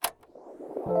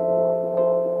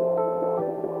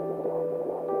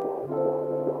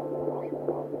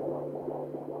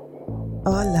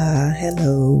Hola,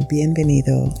 hello,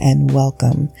 bienvenido, and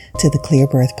welcome to the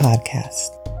Clearbirth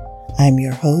podcast. I'm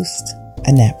your host,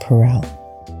 Annette Perel.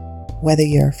 Whether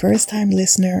you're a first-time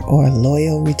listener or a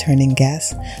loyal returning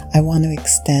guest, I want to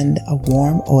extend a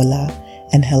warm hola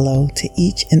and hello to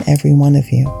each and every one of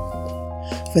you.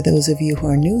 For those of you who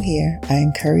are new here, I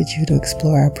encourage you to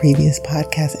explore our previous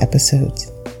podcast episodes.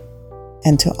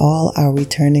 And to all our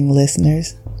returning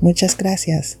listeners, muchas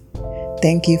gracias.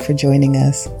 Thank you for joining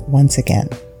us once again.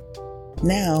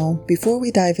 Now, before we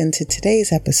dive into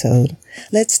today's episode,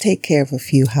 let's take care of a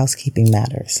few housekeeping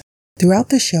matters. Throughout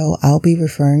the show, I'll be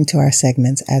referring to our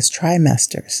segments as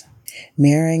trimesters,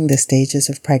 mirroring the stages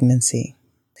of pregnancy.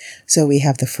 So we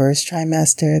have the first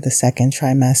trimester, the second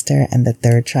trimester, and the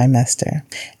third trimester,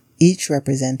 each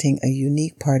representing a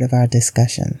unique part of our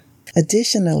discussion.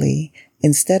 Additionally,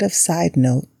 instead of side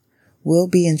note, we'll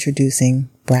be introducing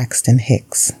Braxton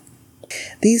Hicks.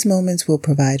 These moments will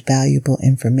provide valuable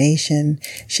information,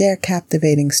 share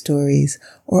captivating stories,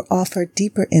 or offer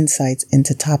deeper insights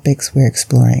into topics we're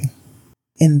exploring.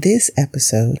 In this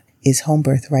episode is Home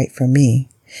Birth Right for Me,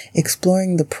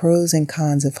 exploring the pros and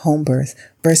cons of home birth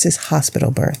versus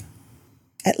hospital birth.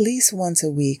 At least once a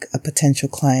week, a potential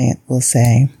client will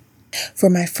say, "For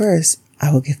my first,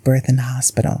 I will give birth in the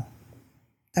hospital."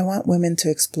 I want women to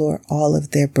explore all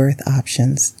of their birth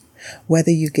options. Whether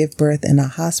you give birth in a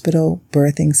hospital,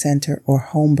 birthing center, or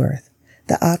home birth,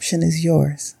 the option is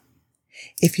yours.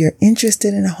 If you're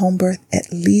interested in a home birth,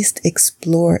 at least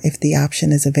explore if the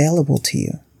option is available to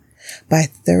you. By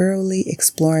thoroughly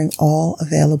exploring all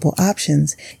available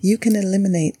options, you can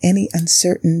eliminate any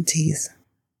uncertainties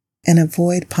and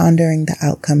avoid pondering the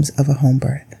outcomes of a home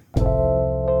birth.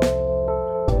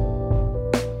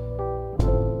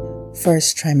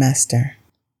 First trimester.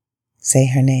 Say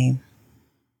her name.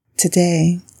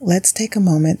 Today, let's take a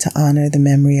moment to honor the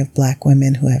memory of Black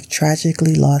women who have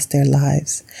tragically lost their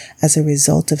lives as a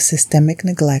result of systemic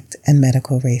neglect and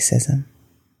medical racism.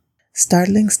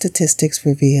 Startling statistics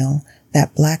reveal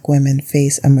that Black women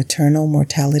face a maternal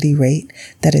mortality rate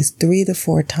that is 3 to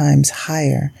 4 times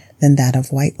higher than that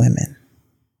of white women.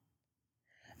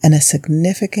 And a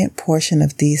significant portion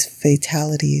of these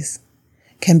fatalities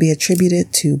can be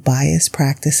attributed to biased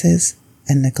practices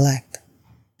and neglect.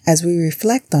 As we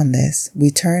reflect on this, we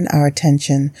turn our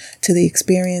attention to the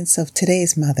experience of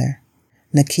today's mother,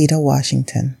 Nikita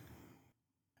Washington.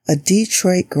 A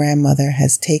Detroit grandmother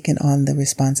has taken on the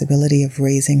responsibility of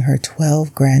raising her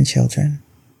 12 grandchildren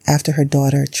after her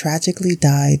daughter tragically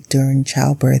died during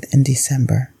childbirth in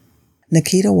December.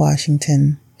 Nikita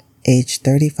Washington, age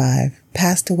 35,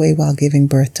 passed away while giving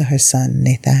birth to her son,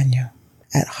 Nathaniel,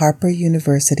 at Harper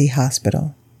University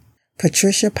Hospital.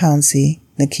 Patricia Pouncey,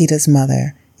 Nikita's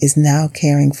mother, is now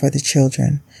caring for the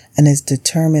children and is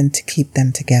determined to keep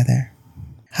them together.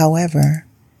 However,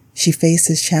 she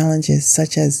faces challenges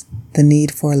such as the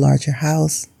need for a larger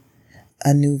house,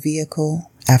 a new vehicle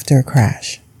after a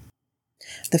crash.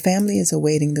 The family is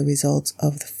awaiting the results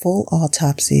of the full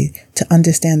autopsy to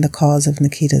understand the cause of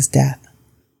Nikita's death.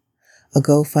 A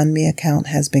GoFundMe account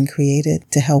has been created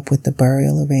to help with the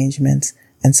burial arrangements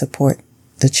and support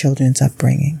the children's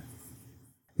upbringing.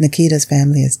 Nikita's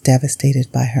family is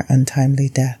devastated by her untimely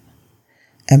death,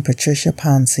 and Patricia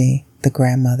Pouncey, the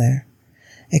grandmother,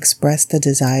 expressed the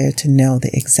desire to know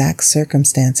the exact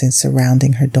circumstances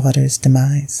surrounding her daughter's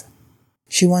demise.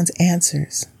 She wants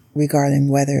answers regarding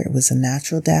whether it was a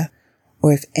natural death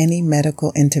or if any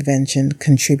medical intervention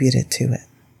contributed to it.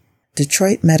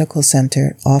 Detroit Medical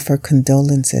Center offered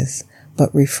condolences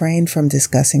but refrained from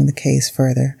discussing the case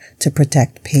further to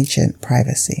protect patient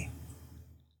privacy.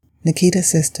 Nikita's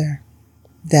sister,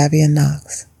 Davia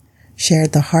Knox,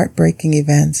 shared the heartbreaking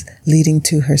events leading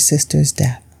to her sister's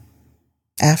death.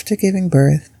 After giving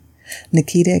birth,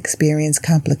 Nikita experienced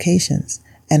complications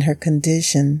and her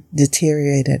condition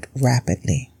deteriorated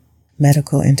rapidly.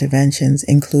 Medical interventions,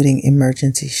 including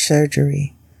emergency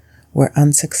surgery, were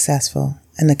unsuccessful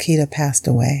and Nikita passed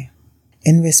away.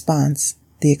 In response,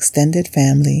 the extended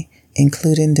family,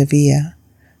 including Davia,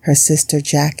 her sister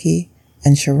Jackie,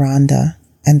 and Sharonda,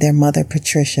 and their mother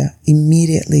Patricia,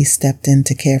 immediately stepped in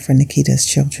to care for Nikita's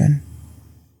children.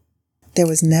 There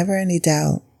was never any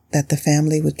doubt that the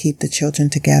family would keep the children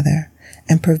together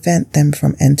and prevent them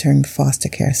from entering the foster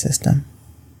care system.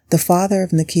 The father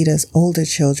of Nikita's older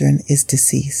children is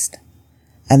deceased,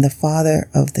 and the father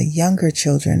of the younger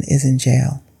children is in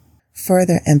jail,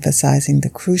 further emphasizing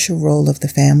the crucial role of the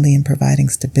family in providing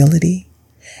stability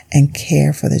and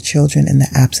care for the children in the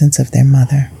absence of their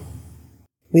mother.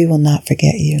 We will not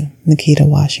forget you, Nikita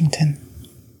Washington.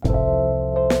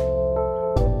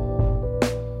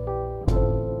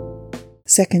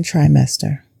 Second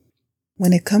trimester.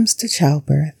 When it comes to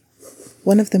childbirth,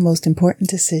 one of the most important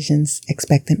decisions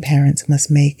expectant parents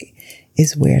must make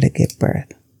is where to give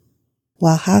birth.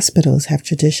 While hospitals have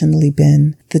traditionally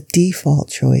been the default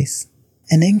choice,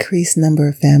 an increased number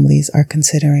of families are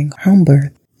considering home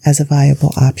birth as a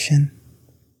viable option.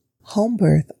 Home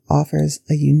birth offers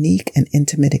a unique and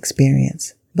intimate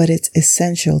experience, but it's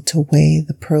essential to weigh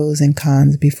the pros and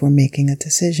cons before making a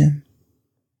decision.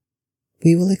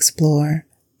 We will explore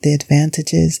the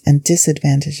advantages and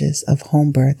disadvantages of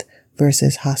home birth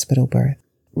versus hospital birth,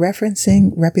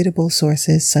 referencing reputable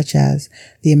sources such as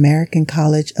the American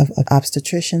College of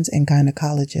Obstetricians and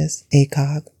Gynecologists,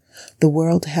 ACOG, the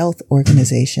World Health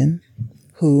Organization,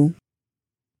 WHO,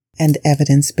 and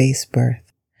evidence-based birth.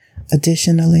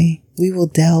 Additionally, we will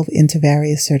delve into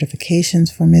various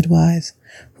certifications for midwives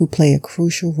who play a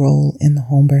crucial role in the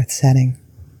home birth setting.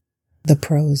 The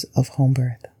pros of home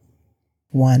birth.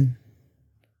 1.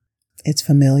 It's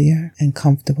familiar and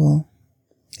comfortable.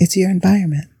 It's your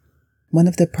environment. One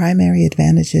of the primary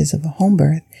advantages of a home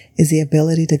birth is the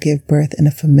ability to give birth in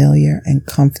a familiar and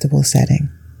comfortable setting.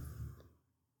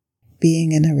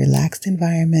 Being in a relaxed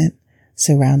environment,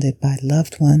 surrounded by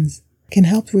loved ones, can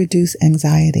help reduce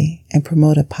anxiety and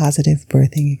promote a positive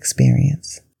birthing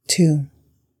experience. 2.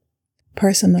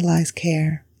 Personalized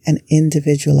care and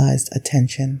individualized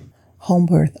attention. Home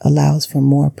birth allows for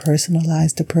more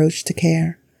personalized approach to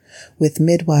care, with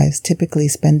midwives typically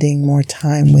spending more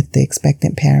time with the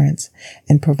expectant parents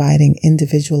and providing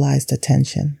individualized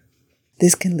attention.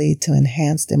 This can lead to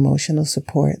enhanced emotional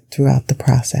support throughout the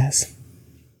process.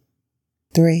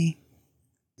 3.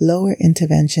 Lower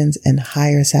interventions and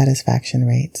higher satisfaction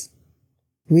rates.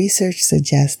 Research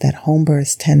suggests that home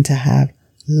births tend to have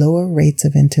lower rates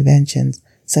of interventions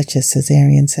such as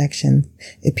cesarean sections,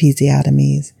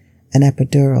 episiotomies, and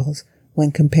epidurals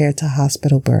when compared to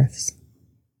hospital births.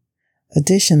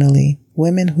 Additionally,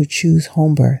 women who choose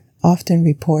home birth often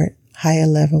report higher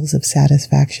levels of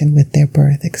satisfaction with their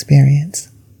birth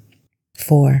experience.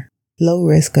 4. Low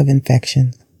risk of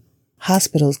infections.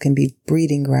 Hospitals can be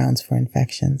breeding grounds for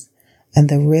infections, and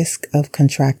the risk of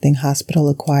contracting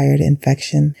hospital-acquired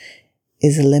infection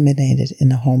is eliminated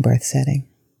in a home birth setting.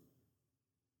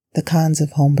 The cons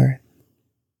of home birth.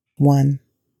 1.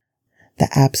 The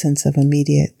absence of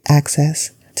immediate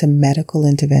access to medical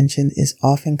intervention is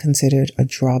often considered a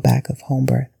drawback of home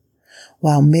birth.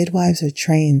 While midwives are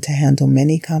trained to handle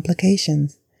many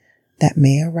complications that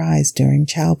may arise during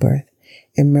childbirth,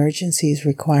 emergencies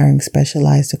requiring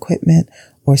specialized equipment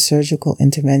or surgical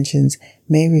interventions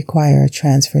may require a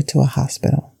transfer to a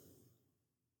hospital.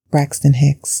 Braxton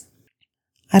Hicks.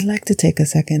 I'd like to take a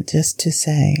second just to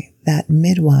say that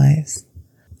midwives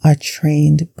are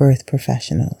trained birth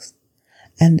professionals,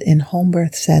 and in home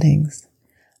birth settings,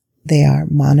 they are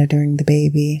monitoring the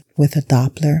baby with a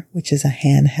Doppler, which is a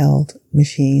handheld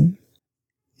machine,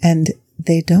 and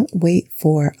they don't wait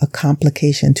for a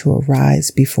complication to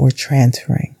arise before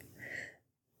transferring.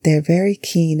 They're very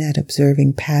keen at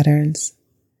observing patterns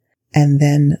and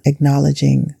then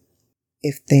acknowledging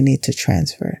if they need to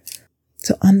transfer.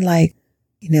 So unlike,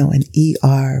 an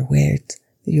ER where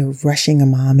you're rushing a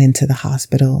mom into the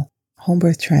hospital, home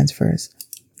birth transfers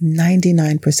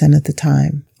 99% of the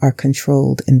time are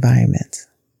controlled environments.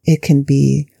 It can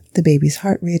be the baby's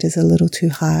heart rate is a little too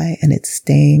high and it's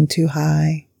staying too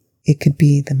high. It could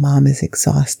be the mom is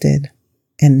exhausted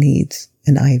and needs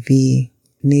an IV,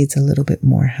 needs a little bit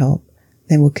more help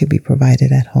than what could be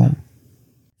provided at home.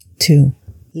 2.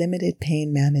 Limited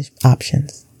pain management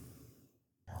options.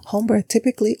 Home birth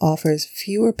typically offers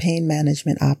fewer pain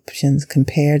management options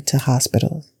compared to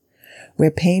hospitals,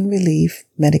 where pain relief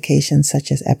medications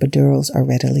such as epidurals are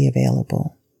readily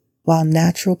available. While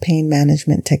natural pain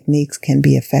management techniques can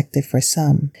be effective for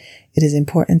some, it is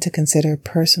important to consider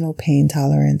personal pain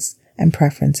tolerance and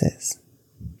preferences.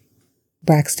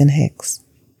 Braxton Hicks.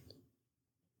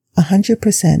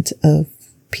 100% of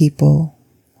people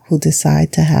who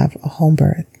decide to have a home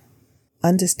birth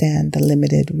understand the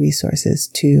limited resources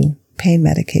to pain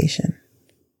medication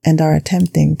and are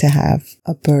attempting to have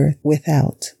a birth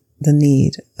without the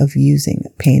need of using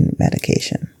pain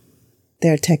medication.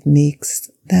 There are techniques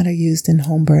that are used in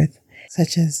home birth,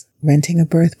 such as renting a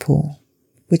birth pool,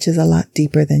 which is a lot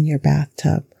deeper than your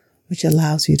bathtub, which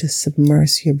allows you to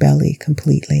submerge your belly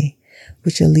completely,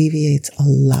 which alleviates a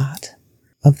lot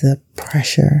of the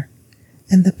pressure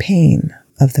and the pain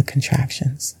of the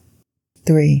contractions.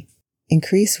 3.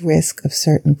 Increased risk of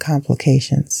certain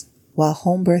complications. While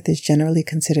home birth is generally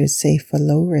considered safe for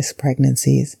low-risk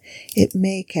pregnancies, it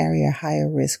may carry a higher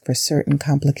risk for certain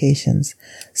complications,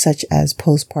 such as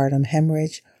postpartum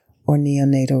hemorrhage or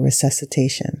neonatal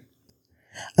resuscitation.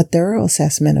 A thorough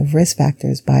assessment of risk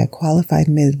factors by a qualified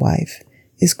midwife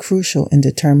is crucial in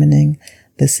determining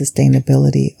the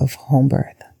sustainability of home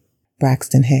birth.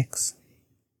 Braxton Hicks.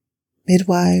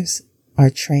 Midwives are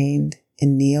trained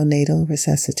in neonatal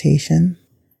resuscitation,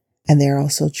 and they're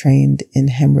also trained in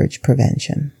hemorrhage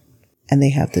prevention. And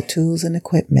they have the tools and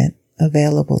equipment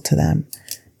available to them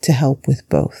to help with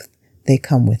both. They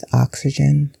come with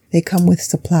oxygen. They come with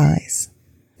supplies.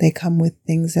 They come with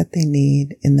things that they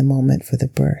need in the moment for the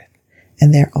birth.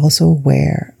 And they're also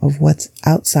aware of what's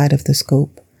outside of the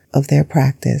scope of their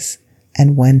practice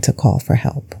and when to call for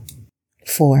help.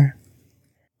 4.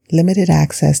 Limited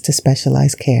access to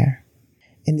specialized care.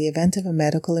 In the event of a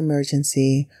medical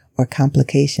emergency or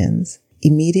complications,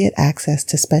 immediate access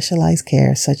to specialized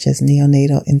care such as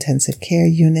neonatal intensive care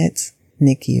units,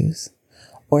 NICUs,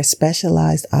 or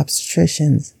specialized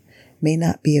obstetricians may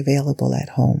not be available at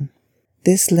home.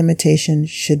 This limitation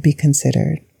should be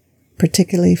considered,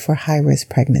 particularly for high-risk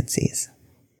pregnancies.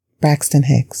 Braxton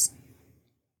Hicks.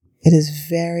 It is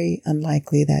very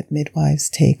unlikely that midwives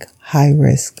take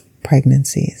high-risk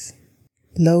pregnancies.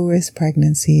 Low-risk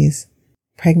pregnancies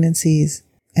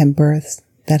and births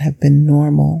that have been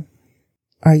normal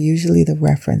are usually the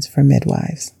reference for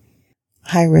midwives.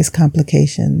 High-risk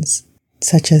complications,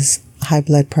 such as high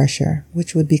blood pressure,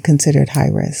 which would be considered high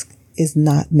risk, is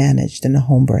not managed in a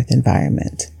home birth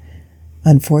environment.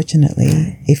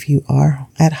 Unfortunately, if you are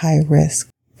at high risk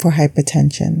for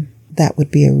hypertension, that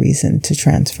would be a reason to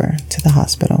transfer to the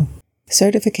hospital.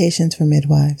 Certifications for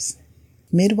midwives.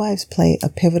 Midwives play a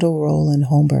pivotal role in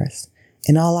home births.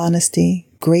 In all honesty,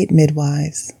 great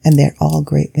midwives, and they're all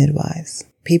great midwives,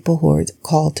 people who are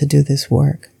called to do this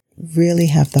work, really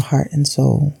have the heart and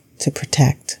soul to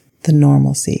protect the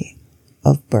normalcy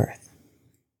of birth.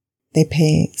 They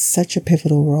play such a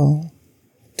pivotal role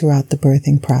throughout the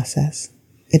birthing process.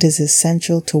 It is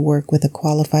essential to work with a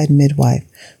qualified midwife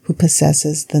who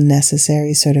possesses the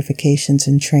necessary certifications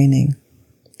and training.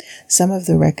 Some of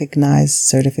the recognized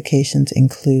certifications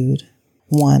include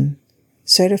 1.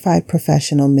 Certified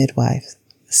Professional Midwife,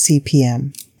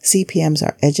 CPM. CPMs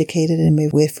are educated in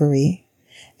midwifery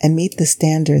and meet the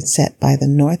standards set by the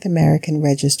North American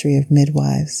Registry of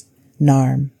Midwives,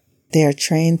 NARM. They are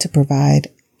trained to provide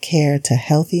care to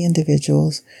healthy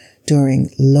individuals during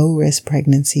low-risk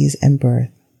pregnancies and birth.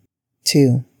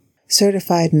 2.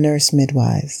 Certified Nurse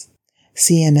Midwives,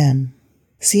 CNM.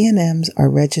 CNMs are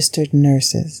registered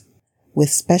nurses with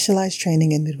specialized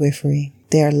training in midwifery.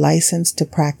 They are licensed to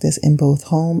practice in both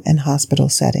home and hospital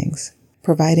settings,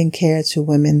 providing care to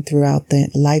women throughout the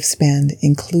lifespan,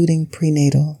 including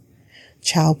prenatal,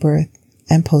 childbirth,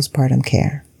 and postpartum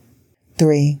care.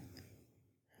 3.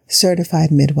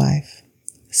 Certified Midwife,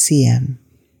 CM.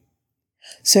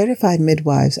 Certified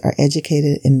midwives are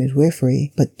educated in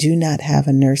midwifery but do not have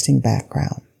a nursing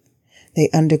background. They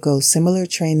undergo similar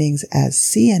trainings as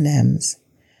CNMs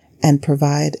and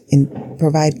provide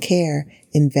care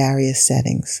in various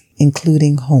settings,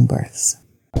 including home births.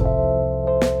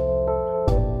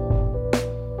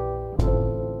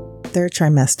 Third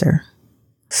trimester.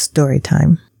 Story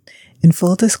time. In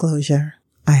full disclosure,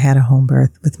 I had a home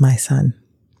birth with my son.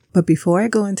 But before I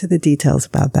go into the details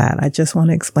about that, I just want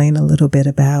to explain a little bit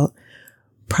about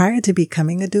prior to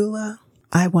becoming a doula,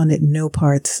 I wanted no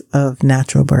parts of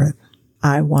natural birth.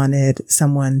 I wanted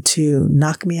someone to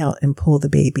knock me out and pull the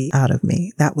baby out of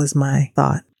me. That was my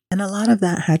thought. And a lot of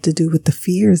that had to do with the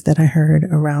fears that I heard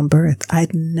around birth.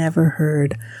 I'd never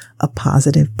heard a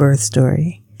positive birth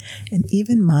story. And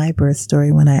even my birth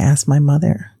story, when I asked my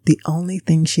mother, the only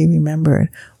thing she remembered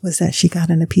was that she got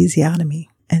an episiotomy.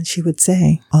 And she would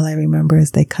say, all I remember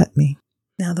is they cut me.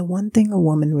 Now, the one thing a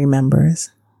woman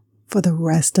remembers for the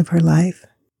rest of her life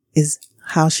is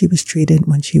how she was treated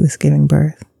when she was giving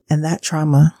birth. And that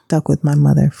trauma stuck with my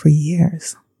mother for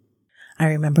years. I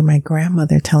remember my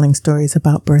grandmother telling stories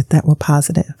about birth that were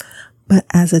positive. But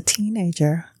as a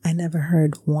teenager, I never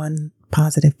heard one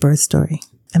positive birth story.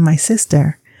 And my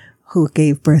sister, who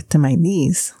gave birth to my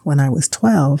niece when I was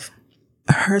 12,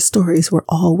 her stories were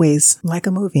always like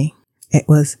a movie. It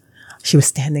was, she was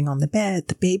standing on the bed,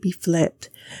 the baby flipped,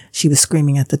 she was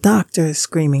screaming at the doctor,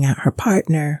 screaming at her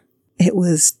partner. It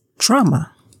was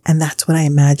trauma. And that's what I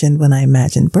imagined when I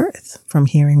imagined birth, from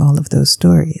hearing all of those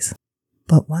stories.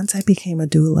 But once I became a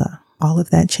doula, all of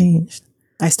that changed.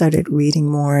 I started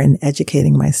reading more and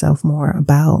educating myself more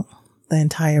about the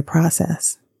entire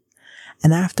process.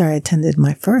 And after I attended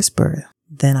my first birth,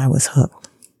 then I was hooked.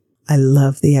 I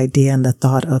loved the idea and the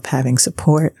thought of having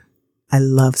support. I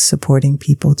loved supporting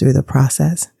people through the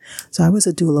process. So I was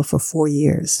a doula for 4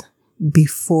 years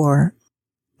before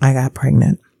I got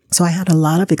pregnant. So I had a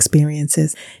lot of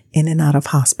experiences in and out of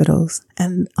hospitals,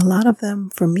 and a lot of them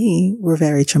for me were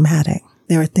very traumatic.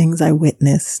 There were things I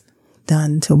witnessed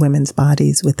done to women's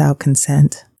bodies without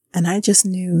consent. And I just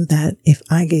knew that if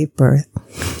I gave birth,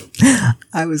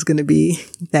 I was going to be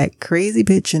that crazy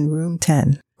bitch in room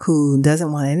 10 who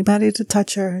doesn't want anybody to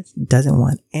touch her, doesn't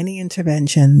want any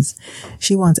interventions.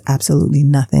 She wants absolutely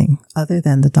nothing other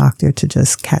than the doctor to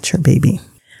just catch her baby.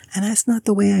 And that's not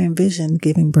the way I envisioned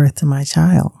giving birth to my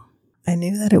child. I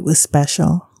knew that it was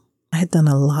special. I had done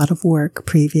a lot of work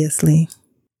previously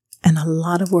and a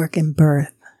lot of work in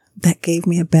birth that gave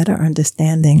me a better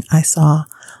understanding. I saw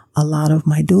a lot of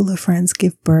my doula friends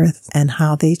give birth and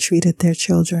how they treated their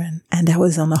children. And I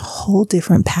was on a whole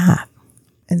different path.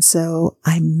 And so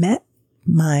I met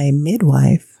my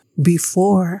midwife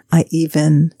before I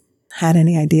even had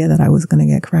any idea that I was going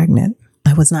to get pregnant.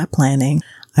 I was not planning.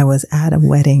 I was at a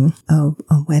wedding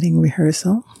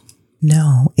rehearsal.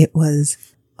 No, it was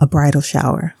a bridal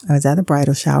shower. I was at a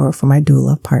bridal shower for my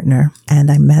doula partner, and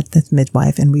I met this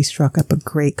midwife, and we struck up a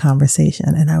great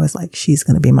conversation. And I was like, she's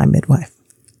going to be my midwife.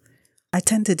 I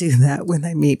tend to do that when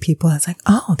I meet people. I was like,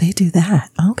 oh, they do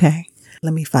that. Okay.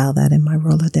 Let me file that in my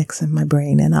Rolodex in my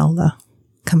brain, and I'll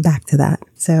come back to that.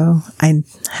 So I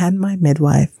had my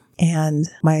midwife, and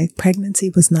my pregnancy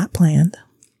was not planned.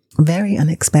 Very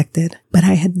unexpected, but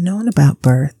I had known about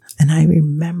birth, and I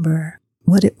remember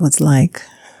what it was like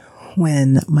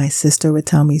when my sister would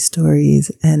tell me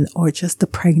stories or just the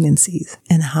pregnancies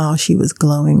and how she was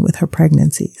glowing with her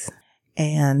pregnancies.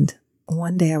 And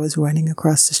one day I was running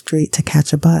across the street to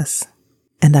catch a bus,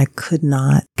 and I could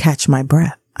not catch my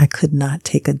breath. I could not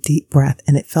take a deep breath,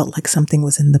 and it felt like something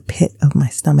was in the pit of my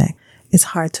stomach. It's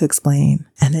hard to explain.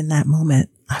 And in that moment,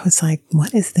 I was like,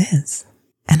 what is this?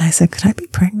 And I said, could I be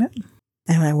pregnant?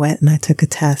 And I went and I took a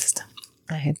test.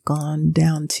 I had gone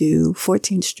down to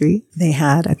 14th Street. They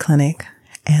had a clinic,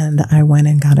 and I went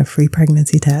and got a free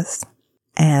pregnancy test.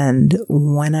 And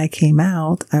when I came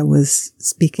out, I was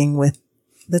speaking with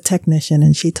the technician,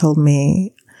 and she told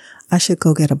me I should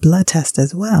go get a blood test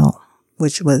as well,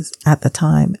 which was at the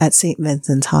time at St.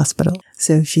 Vincent's Hospital.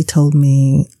 So she told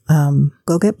me,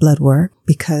 go get blood work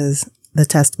because the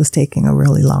test was taking a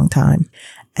really long time.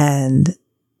 And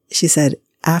she said,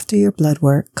 after your blood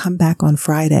work, come back on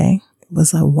Friday. It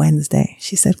was a Wednesday.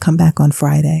 She said, come back on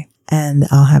Friday and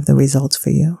I'll have the results for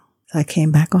you. So I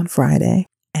came back on Friday,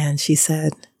 and she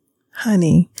said,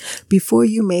 honey, before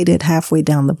you made it halfway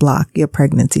down the block, your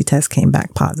pregnancy test came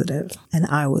back positive. And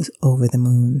I was over the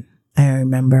moon. I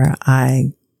remember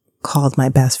I called my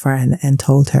best friend and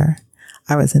told her.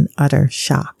 I was in utter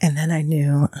shock. And then I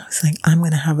knew, I was like, I'm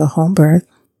going to have a home birth.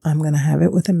 I'm going to have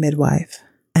it with a midwife.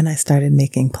 And I started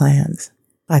making plans.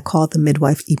 I called the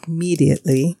midwife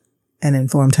immediately and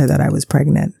informed her that I was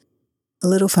pregnant. A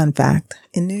little fun fact,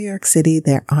 in New York City,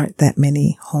 there aren't that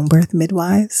many home birth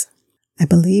midwives. I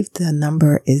believe the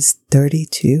number is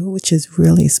 32, which is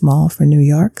really small for New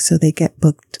York. So they get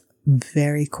booked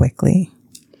very quickly.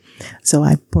 So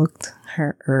I booked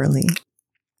her early.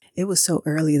 It was so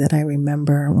early that I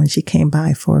remember when she came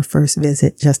by for a first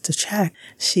visit just to check,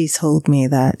 she told me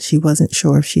that she wasn't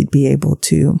sure if she'd be able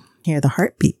to hear the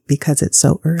heartbeat because it's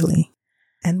so early.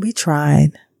 And we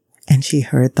tried, and she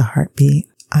heard the heartbeat.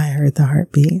 I heard the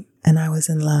heartbeat, and I was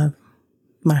in love.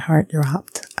 My heart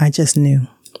dropped. I just knew.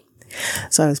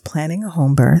 So I was planning a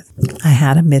home birth. I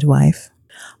had a midwife.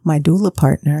 My doula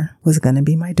partner was going to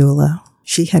be my doula.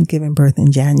 She had given birth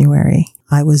in January.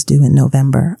 I was due in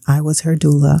November. I was her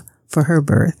doula for her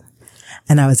birth.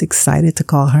 And I was excited to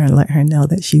call her and let her know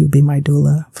that she would be my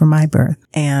doula for my birth.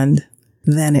 And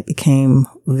then it became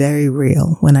very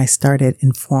real when I started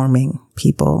informing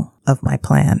people of my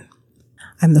plan.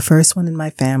 I'm the first one in my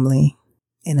family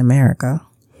in America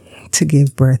to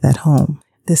give birth at home.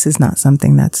 This is not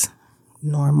something that's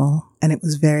normal. And it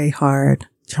was very hard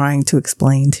trying to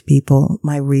explain to people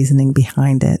my reasoning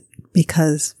behind it.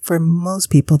 Because for most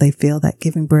people, they feel that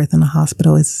giving birth in a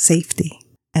hospital is safety.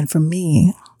 And for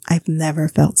me, I've never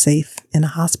felt safe in a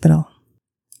hospital.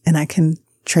 And I can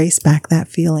trace back that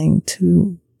feeling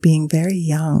to being very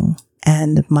young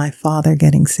and my father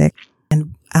getting sick.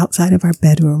 And outside of our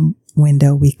bedroom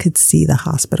window, we could see the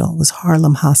hospital. It was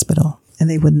Harlem Hospital. And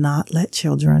they would not let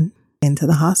children into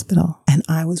the hospital. And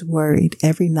I was worried.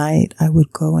 Every night I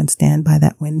would go and stand by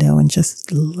that window and just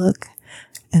look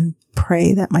and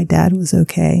pray that my dad was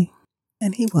okay.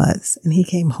 And he was, and he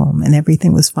came home and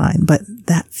everything was fine. But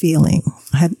that feeling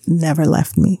had never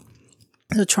left me.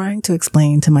 So trying to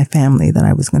explain to my family that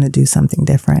I was going to do something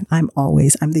different. I'm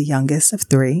the youngest of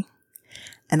 3,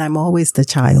 and I'm always the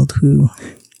child who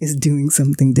is doing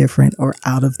something different or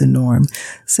out of the norm.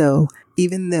 So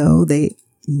even though they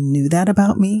knew that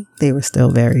about me, they were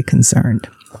still very concerned.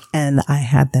 And I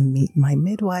had them meet my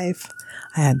midwife.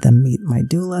 I had them meet my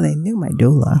doula. They knew my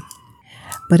doula,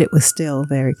 but it was still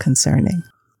very concerning.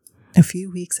 A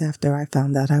few weeks after I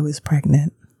found out I was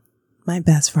pregnant, my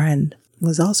best friend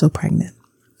was also pregnant.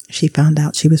 She found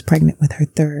out she was pregnant with her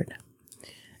third,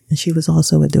 and she was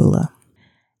also a doula.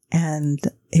 And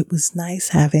it was nice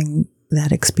having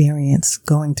that experience,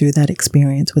 going through that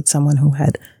experience with someone who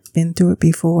had been through it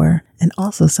before, and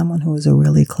also someone who was a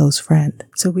really close friend.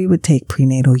 So we would take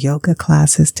prenatal yoga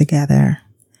classes together.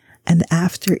 And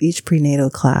after each prenatal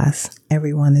class,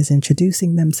 everyone is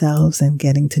introducing themselves and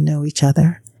getting to know each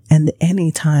other. And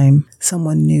anytime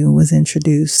someone new was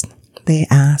introduced, they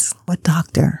asked, what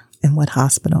doctor and what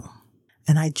hospital?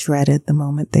 And I dreaded the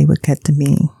moment they would get to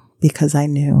me because I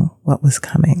knew what was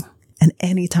coming. And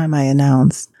anytime I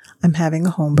announced, I'm having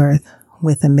a home birth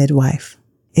with a midwife,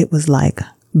 it was like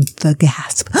the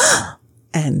gasp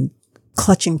and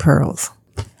clutching pearls.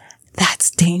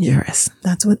 That's dangerous.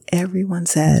 That's what everyone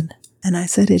said. And I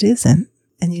said, it isn't.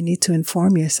 And you need to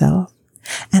inform yourself.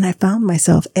 And I found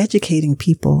myself educating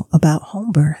people about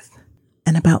home birth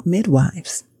and about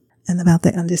midwives and about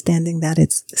the understanding that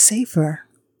it's safer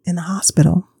in the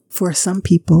hospital for some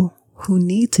people who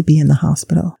need to be in the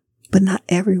hospital, but not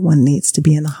everyone needs to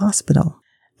be in the hospital.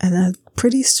 And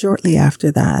pretty shortly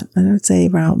after that, I would say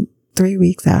around 3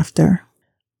 weeks after,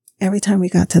 every time we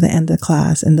got to the end of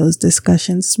class and those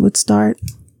discussions would start,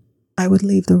 I would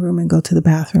leave the room and go to the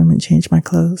bathroom and change my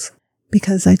clothes,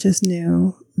 because I just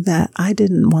knew that I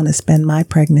didn't want to spend my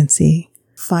pregnancy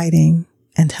fighting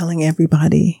and telling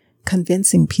everybody,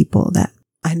 convincing people that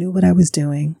I knew what I was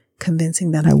doing,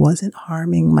 convincing that I wasn't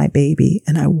harming my baby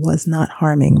and I was not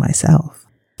harming myself,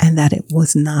 and that it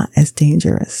was not as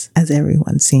dangerous as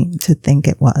everyone seemed to think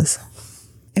it was.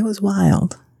 It was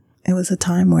wild. It was a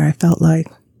time where I felt like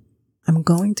I'm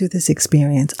going through this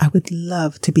experience. I would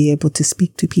love to be able to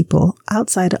speak to people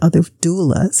outside of other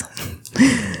doulas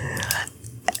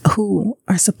who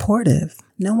are supportive.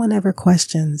 No one ever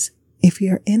questions. If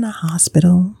you're in a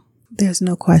hospital, there's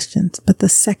no questions. But the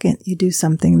second you do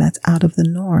something that's out of the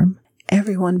norm,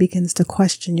 everyone begins to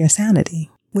question your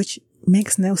sanity, which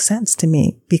makes no sense to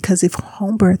me, because if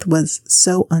home birth was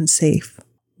so unsafe,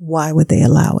 why would they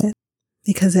allow it?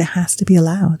 Because it has to be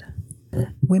allowed.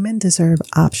 Women deserve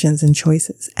options and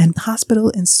choices, and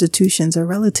hospital institutions are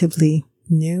relatively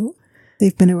new.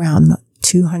 They've been around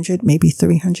 200, maybe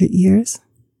 300 years,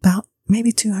 about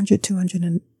maybe 200,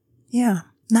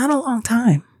 not a long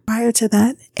time. Prior to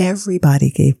that,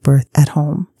 everybody gave birth at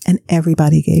home, and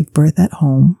everybody gave birth at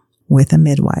home with a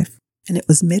midwife. And it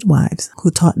was midwives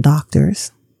who taught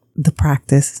doctors the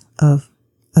practice of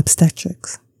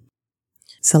obstetrics.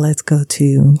 So let's go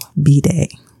to B-Day.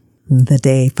 The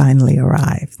day finally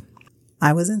arrived.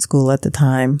 I was in school at the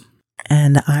time,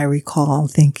 and I recall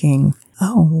thinking,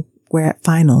 oh, we're at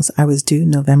finals. I was due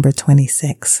November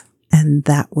 26th, and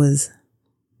that was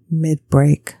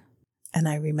mid-break. And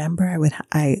I remember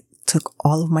I took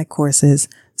all of my courses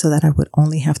so that I would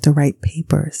only have to write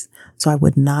papers, so I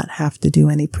would not have to do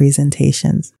any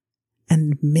presentations.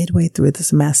 And midway through the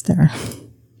semester,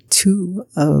 2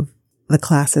 of the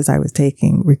classes I was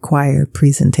taking required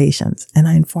presentations, and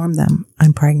I informed them,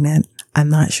 I'm pregnant. I'm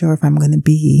not sure if I'm going to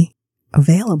be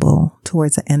available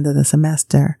towards the end of the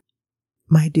semester.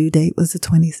 My due date was the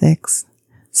 26th,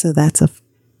 so that's a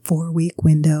 4-week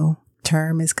window.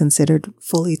 Term is considered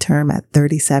fully term at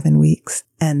 37 weeks,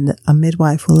 and a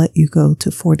midwife will let you go to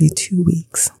 42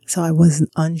 weeks. So I wasn't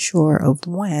unsure of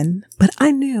when, but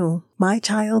I knew my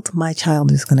child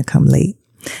is going to come late.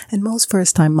 And most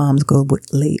first-time moms go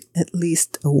late at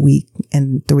least a week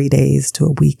and 3 days to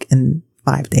a week and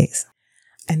 5 days.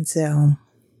 And so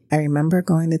I remember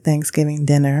going to Thanksgiving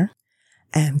dinner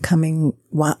and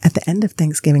while at the end of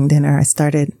Thanksgiving dinner, I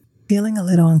started feeling a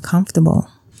little uncomfortable.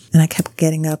 And I kept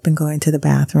getting up and going to the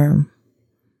bathroom.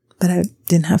 But I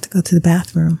didn't have to go to the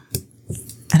bathroom.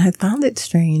 And I found it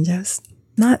strange. I was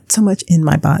not so much in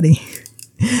my body.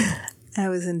 I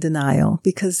was in denial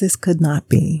because this could not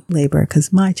be labor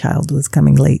because my child was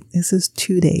coming late. This was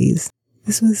 2 days.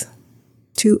 This was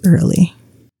too early.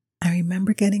 I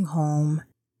remember getting home.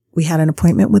 We had an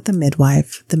appointment with the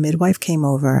midwife. The midwife came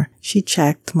over. She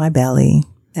checked my belly.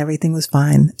 Everything was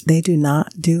fine. They do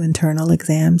not do internal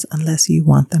exams unless you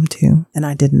want them to. And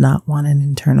I did not want an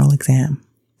internal exam.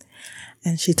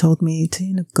 And she told me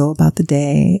to go about the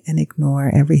day and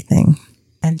ignore everything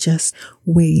and just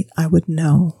wait. I would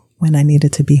know when I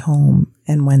needed to be home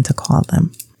and when to call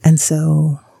them. And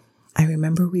so I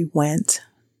remember we went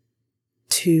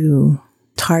to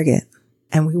Target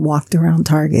and we walked around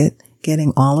Target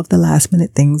getting all of the last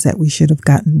minute things that we should have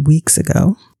gotten weeks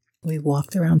ago. We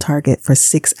walked around Target for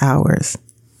 6 hours.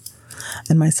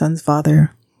 And my son's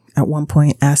father at one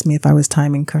point asked me if I was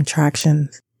timing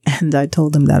contractions. And I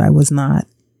told him that I was not.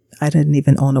 I didn't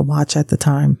even own a watch at the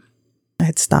time. I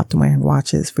had stopped wearing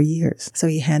watches for years. So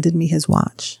he handed me his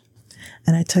watch.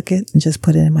 And I took it and just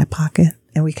put it in my pocket.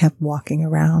 And we kept walking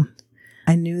around.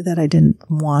 I knew that I didn't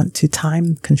want to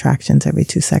time contractions every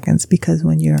 2 seconds because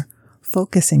when you're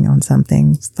focusing on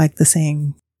something, it's like the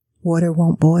saying, water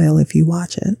won't boil if you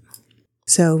watch it.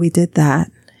 So we did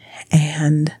that.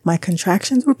 And my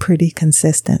contractions were pretty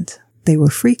consistent. They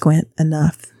were frequent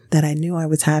enough that I knew I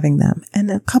was having them.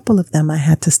 And a couple of them I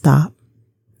had to stop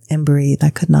and breathe.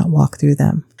 I could not walk through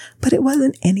them. But it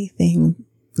wasn't anything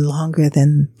longer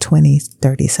than 20,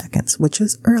 30 seconds, which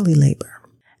was early labor.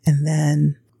 And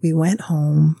then we went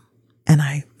home and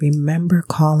I remember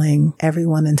calling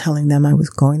everyone and telling them I was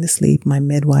going to sleep, my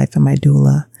midwife and my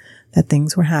doula, that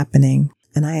things were happening.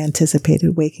 And I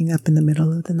anticipated waking up in the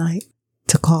middle of the night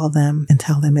to call them and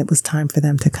tell them it was time for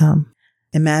them to come.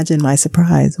 Imagine my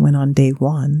surprise when on day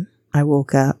 1, I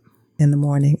woke up in the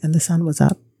morning and the sun was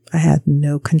up. I had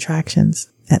no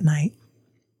contractions at night.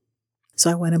 So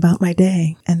I went about my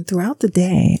day. And throughout the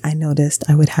day, I noticed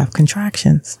I would have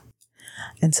contractions.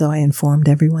 And so I informed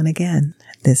everyone again,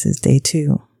 this is day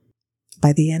 2.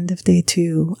 By the end of day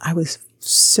 2, I was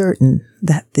certain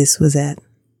that this was it.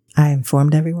 I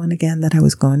informed everyone again that I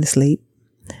was going to sleep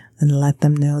and let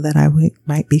them know that I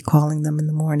might be calling them in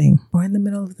the morning or in the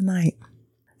middle of the night.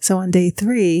 So on day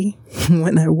 3,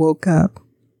 when I woke up,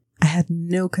 I had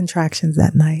no contractions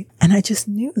that night. And I just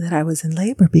knew that I was in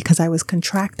labor because I was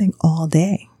contracting all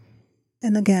day.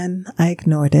 And again, I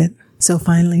ignored it. So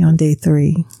finally on day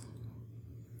 3,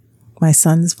 my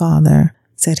son's father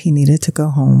said he needed to go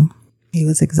home. He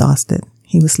was exhausted.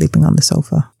 He was sleeping on the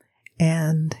sofa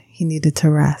and he needed to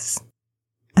rest.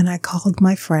 And I called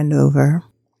my friend over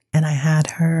and I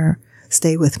had her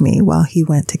stay with me while he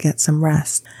went to get some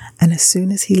rest. And as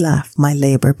soon as he left, my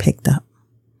labor picked up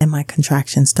and my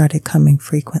contractions started coming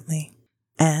frequently.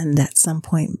 And at some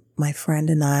point, my friend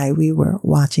and I, we were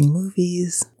watching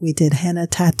movies. We did henna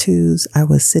tattoos. I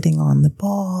was sitting on the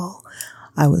ball.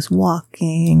 I was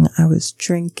walking, I was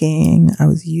drinking, I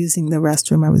was using the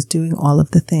restroom, I was doing all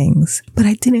of the things. But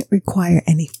I didn't require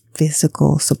any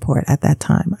physical support at that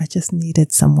time. I just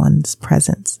needed someone's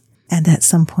presence. And at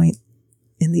some point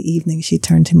in the evening, she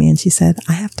turned to me and she said,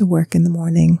 I have to work in the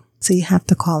morning, so you have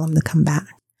to call him to come back.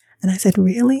 And I said,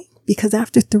 really? Because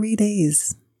after 3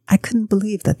 days, I couldn't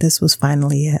believe that this was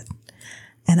finally it.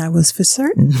 And I was for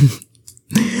certain.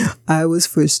 I was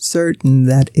for certain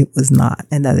that it was not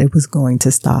and that it was going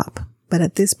to stop. But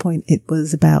at this point, it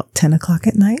was about 10 o'clock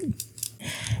at night.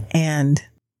 And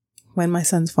when my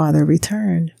son's father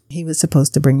returned, he was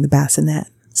supposed to bring the bassinet.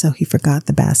 So he forgot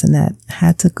the bassinet,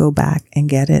 had to go back and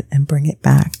get it and bring it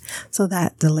back. So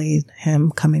that delayed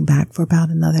him coming back for about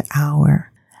another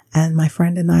hour. And my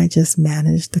friend and I just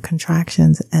managed the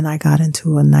contractions and I got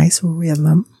into a nice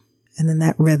rhythm. And in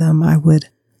that rhythm, I would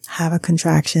have a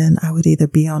contraction, I would either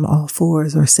be on all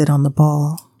fours or sit on the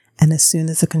ball. And as soon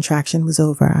as the contraction was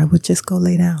over, I would just go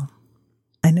lay down.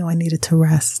 I knew I needed to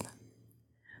rest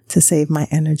to save my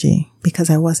energy because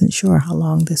I wasn't sure how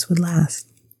long this would last.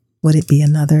 Would it be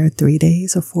another 3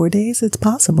 days or 4 days? It's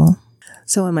possible.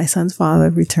 So when my son's father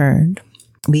returned,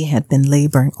 we had been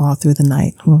laboring all through the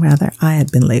night. Or rather, I had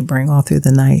been laboring all through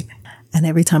the night. And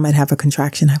every time I'd have a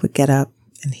contraction, I would get up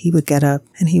and he would get up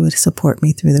and he would support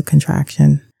me through the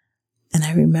contraction. And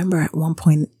I remember at one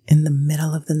point in the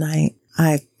middle of the night,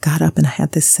 I got up and I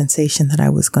had this sensation that I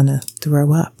was going to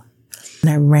throw up. And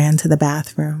I ran to the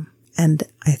bathroom and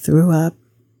I threw up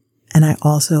and I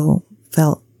also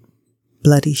felt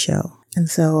bloody show. And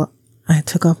so I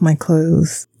took off my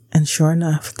clothes and sure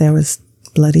enough, there was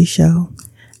bloody show.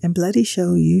 And bloody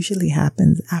show usually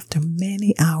happens after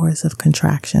many hours of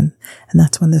contraction. And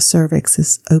that's when the cervix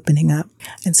is opening up.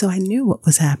 And so I knew what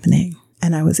was happening.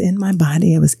 And I was in my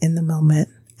body, I was in the moment,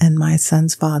 and my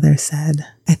son's father said,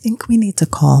 I think we need to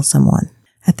call someone.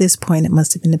 At this point, it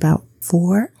must have been about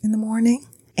 4 in the morning.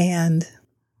 And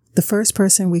the first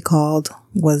person we called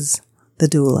was the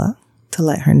doula to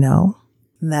let her know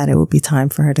that it would be time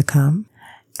for her to come.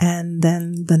 And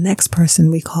then the next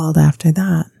person we called after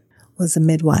that was a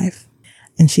midwife.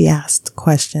 And she asked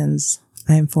questions.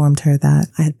 I informed her that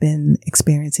I had been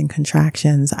experiencing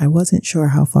contractions. I wasn't sure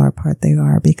how far apart they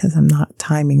are because I'm not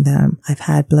timing them. I've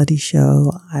had bloody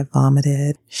show. I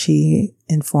vomited. She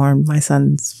informed my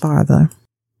son's father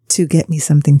to get me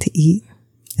something to eat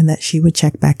and that she would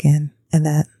check back in and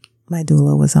that my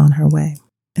doula was on her way.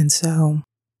 And so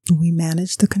we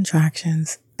managed the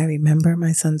contractions I remember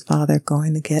my son's father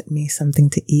going to get me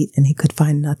something to eat and he could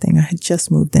find nothing. I had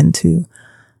just moved into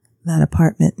that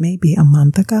apartment maybe a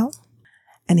month ago,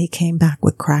 and he came back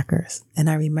with crackers.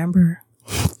 And I remember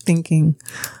thinking,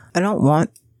 I don't want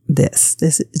this.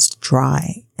 This is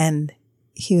dry. And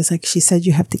he was like, she said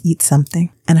you have to eat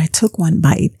something. And I took one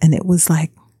bite and it was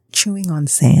like chewing on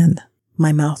sand.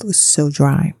 My mouth was so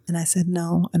dry. And I said,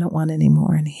 no, I don't want any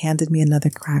more. And he handed me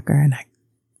another cracker and I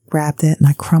grabbed it and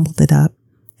I crumbled it up.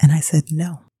 And I said,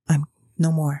 no, I'm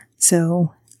no more.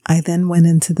 So I then went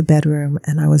into the bedroom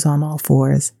and I was on all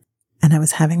fours and I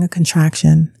was having a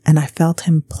contraction and I felt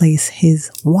him place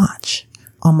his watch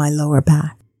on my lower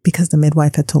back because the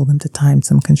midwife had told him to time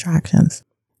some contractions,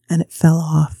 and it fell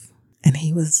off and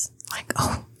he was like,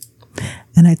 oh,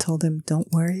 and I told him,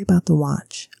 don't worry about the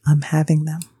watch. I'm having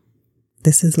them.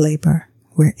 This is labor.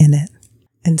 We're in it.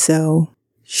 And so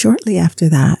shortly after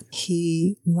that,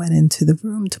 he went into the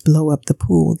room to blow up the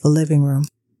pool, the living room,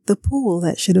 the pool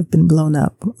that should have been blown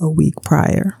up a week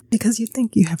prior because you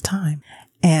think you have time.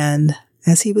 And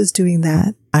as he was doing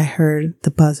that, I heard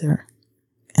the buzzer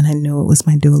and I knew it was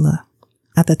my doula.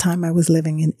 At the time I was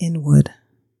living in Inwood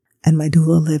and my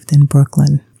doula lived in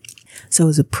Brooklyn. So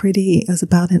it was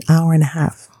about an hour and a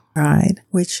half ride,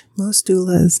 which most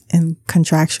doulas and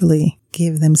contractually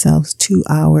give themselves 2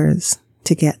 hours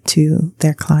to get to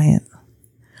their client.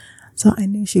 So I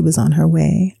knew she was on her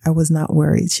way. I was not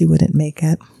worried she wouldn't make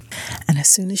it. And as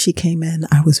soon as she came in,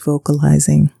 I was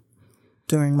vocalizing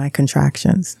during my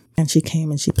contractions. And she came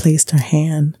and she placed her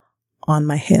hand on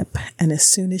my hip. And as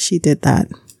soon as she did that,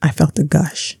 I felt a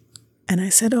gush. And I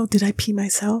said, oh, did I pee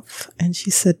myself? And she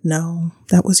said, no,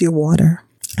 that was your water.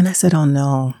 And I said, oh,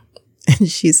 no. And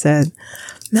she said,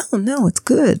 no, it's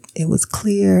good. It was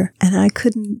clear. And I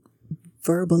couldn't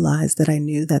verbalize that I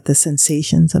knew that the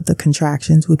sensations of the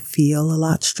contractions would feel a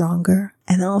lot stronger.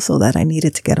 And also that I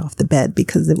needed to get off the bed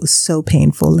because it was so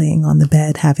painful laying on the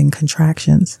bed having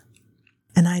contractions.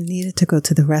 And I needed to go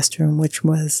to the restroom, which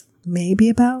was maybe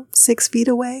about 6 feet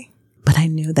away. But I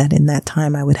knew that in that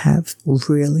time I would have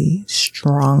really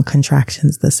strong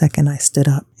contractions the second I stood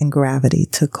up and gravity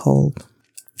took hold.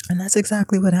 And that's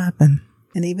exactly what happened.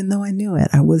 And even though I knew it,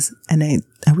 I was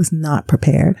not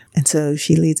prepared. And so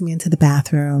she leads me into the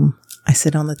bathroom. I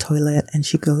sit on the toilet and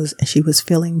she goes and she was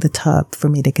filling the tub for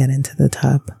me to get into the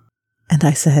tub. And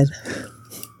I said,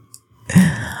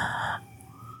 I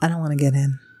don't want to get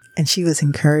in. And she was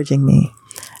encouraging me.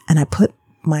 And I put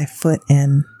my foot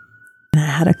in and I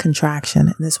had a contraction.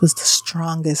 And this was the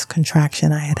strongest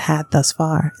contraction I had had thus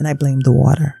far. And I blamed the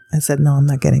water. I said, no, I'm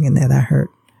not getting in there. That hurt.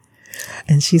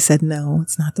 And she said, no,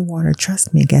 it's not the water.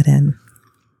 Trust me, get in.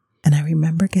 And I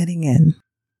remember getting in.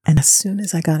 And as soon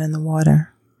as I got in the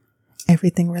water,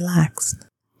 everything relaxed.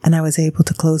 And I was able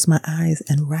to close my eyes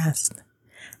and rest.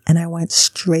 And I went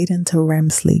straight into REM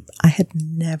sleep. I had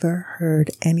never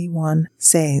heard anyone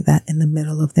say that in the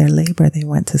middle of their labor, they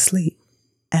went to sleep.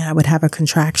 And I would have a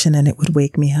contraction and it would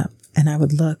wake me up. And I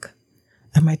would look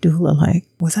at my doula like,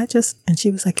 and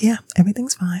she was like, yeah,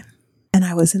 everything's fine. And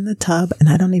I was in the tub and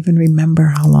I don't even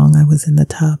remember how long I was in the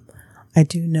tub. I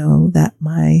do know that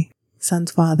my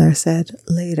son's father said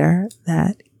later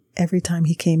that every time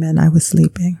he came in, I was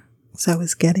sleeping. So I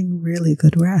was getting really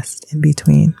good rest in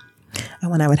between. And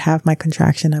when I would have my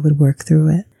contraction, I would work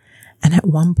through it. And at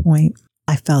one point,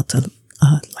 I felt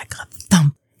like a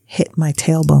thump hit my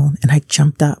tailbone and I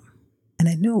jumped up. And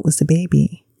I knew it was the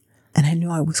baby. And I knew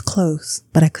I was close,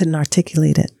 but I couldn't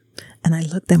articulate it. And I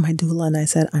looked at my doula and I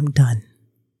said, I'm done.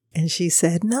 And she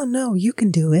said, no, you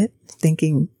can do it.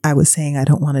 Thinking I was saying I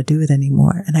don't want to do it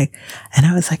anymore. And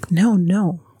I was like, no,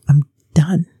 I'm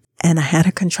done. And I had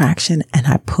a contraction and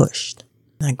I pushed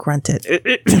and I grunted.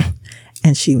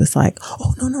 And she was like,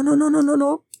 oh,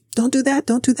 no. Don't do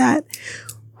that.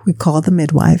 We called the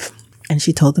midwife and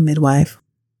she told the midwife,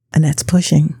 Annette's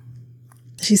pushing.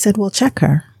 She said, well, check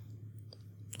her.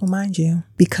 Well, mind you,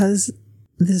 because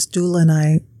this doula and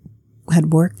I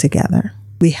had worked together,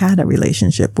 we had a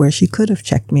relationship where she could have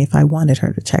checked me if I wanted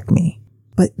her to check me.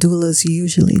 But doulas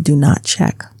usually do not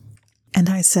check. And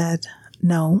I said,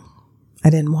 no, I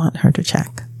didn't want her to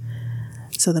check.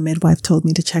 So the midwife told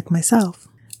me to check myself.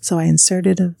 So I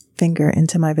inserted a finger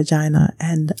into my vagina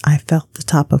and I felt the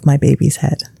top of my baby's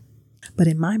head. But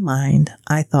in my mind,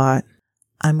 I thought,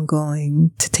 I'm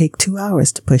going to take 2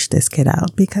 hours to push this kid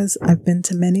out because I've been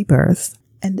to many births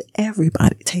and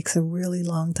everybody takes a really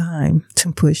long time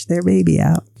to push their baby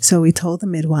out. So we told the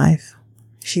midwife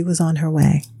she was on her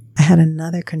way. I had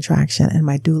another contraction and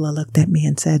my doula looked at me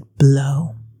and said,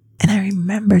 blow. And I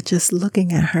remember just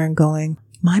looking at her and going,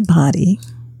 my body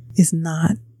is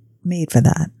not made for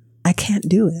that. I I can't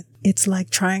do it. It's like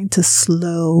trying to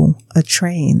slow a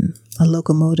train, a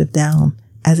locomotive down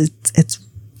as it's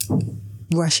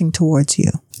rushing towards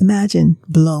you. Imagine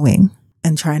blowing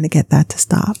and trying to get that to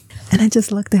stop. And I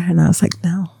just looked at her and I was like,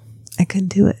 no, I couldn't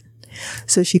do it.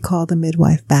 So she called the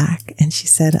midwife back and she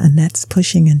said, Annette's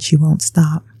pushing and she won't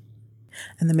stop.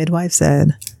 And the midwife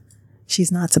said,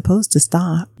 she's not supposed to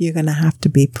stop. You're going to have to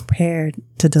be prepared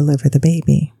to deliver the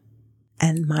baby.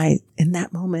 And in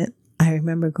that moment, I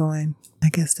remember going, I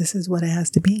guess this is what it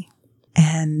has to be.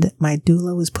 And my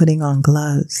doula was putting on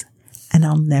gloves. And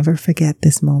I'll never forget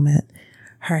this moment.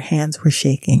 Her hands were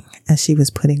shaking as she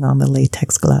was putting on the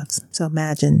latex gloves. So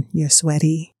imagine you're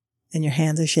sweaty and your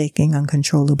hands are shaking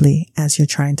uncontrollably as you're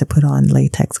trying to put on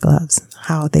latex gloves,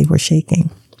 how they were shaking.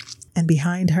 And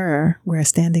behind her, we're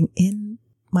standing in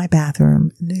my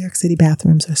bathroom. New York City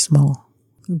bathrooms are small.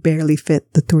 We barely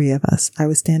fit the three of us. I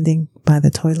was standing by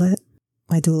the toilet.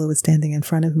 My doula was standing in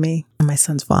front of me, and my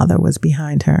son's father was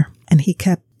behind her. And he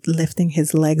kept lifting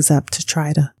his legs up to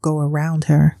try to go around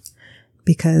her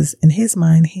because in his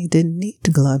mind, he didn't need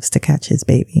the gloves to catch his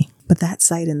baby. But that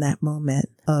sight in that moment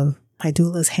of my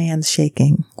doula's hands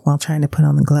shaking while trying to put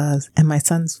on the gloves and my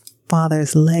son's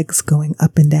father's legs going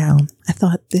up and down, I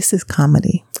thought, this is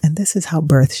comedy and this is how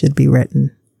birth should be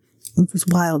written. It was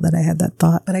wild that I had that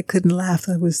thought, but I couldn't laugh.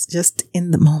 I was just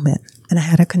in the moment. And I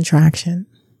had a contraction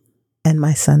and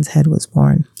my son's head was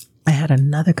born. I had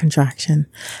another contraction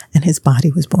and his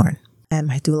body was born. And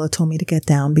my doula told me to get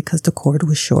down because the cord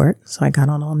was short. So I got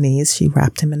on all knees. She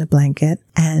wrapped him in a blanket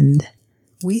and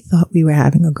we thought we were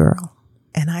having a girl.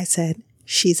 And I said,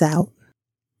 she's out.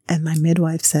 And my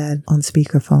midwife said on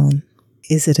speakerphone,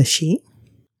 is it a she?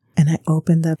 And I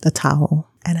opened up the towel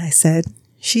and I said,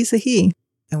 she's a he.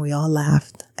 And we all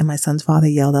laughed. And my son's father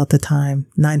yelled out the time,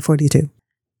 9:42.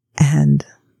 And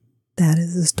that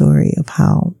is the story of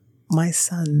how my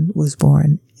son was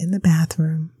born in the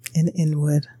bathroom in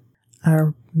Inwood.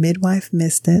 Our midwife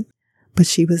missed it, but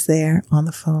she was there on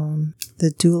the phone.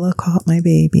 The doula caught my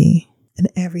baby and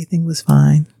everything was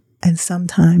fine. And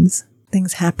sometimes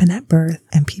things happen at birth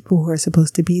and people who are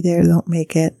supposed to be there don't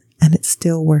make it and it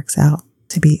still works out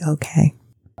to be okay.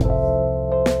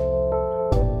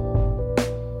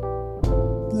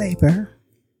 Labor.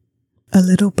 A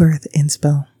little birth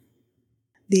inspo.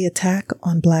 The attack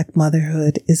on Black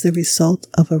motherhood is the result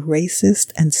of a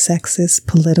racist and sexist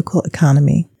political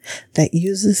economy that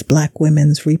uses Black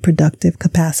women's reproductive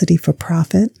capacity for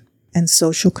profit and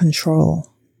social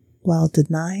control while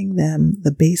denying them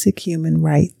the basic human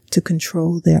right to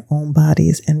control their own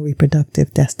bodies and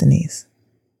reproductive destinies.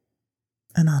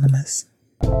 Anonymous.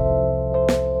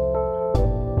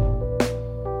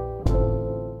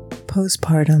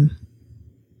 Postpartum.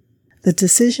 The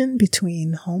decision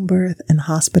between home birth and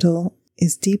hospital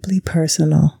is deeply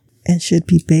personal and should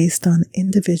be based on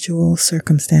individual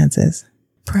circumstances,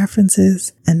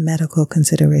 preferences, and medical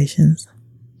considerations.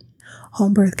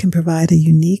 Home birth can provide a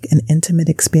unique and intimate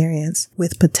experience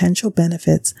with potential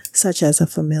benefits such as a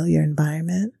familiar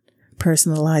environment,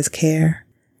 personalized care,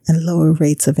 and lower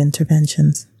rates of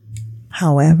interventions.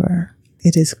 However,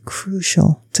 it is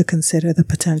crucial to consider the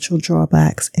potential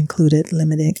drawbacks included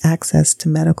limiting access to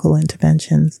medical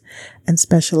interventions and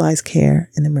specialized care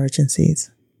in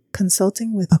emergencies.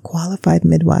 Consulting with a qualified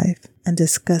midwife and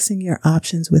discussing your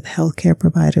options with healthcare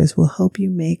providers will help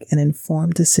you make an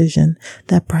informed decision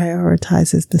that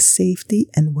prioritizes the safety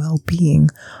and well-being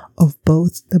of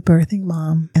both the birthing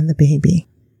mom and the baby.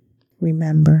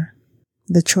 Remember,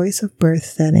 the choice of birth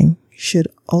setting should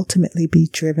ultimately be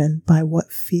driven by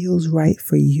what feels right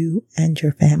for you and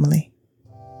your family.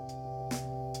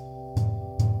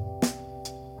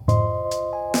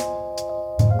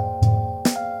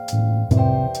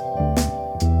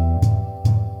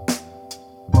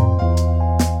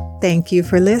 Thank you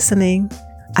for listening.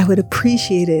 I would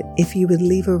appreciate it if you would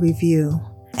leave a review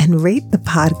and rate the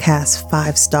podcast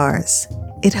 5 stars.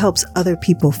 It helps other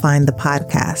people find the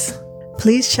podcast.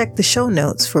 Please check the show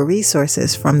notes for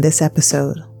resources from this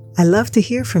episode. I love to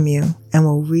hear from you and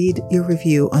will read your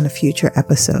review on a future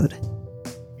episode.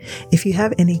 If you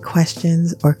have any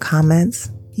questions or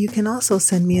comments, you can also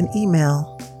send me an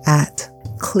email at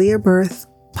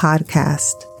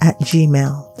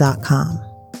clearbirthpodcast@gmail.com.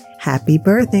 Happy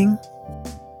birthing!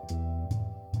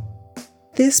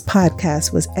 This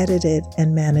podcast was edited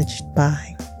and managed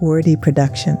by Wordy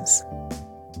Productions.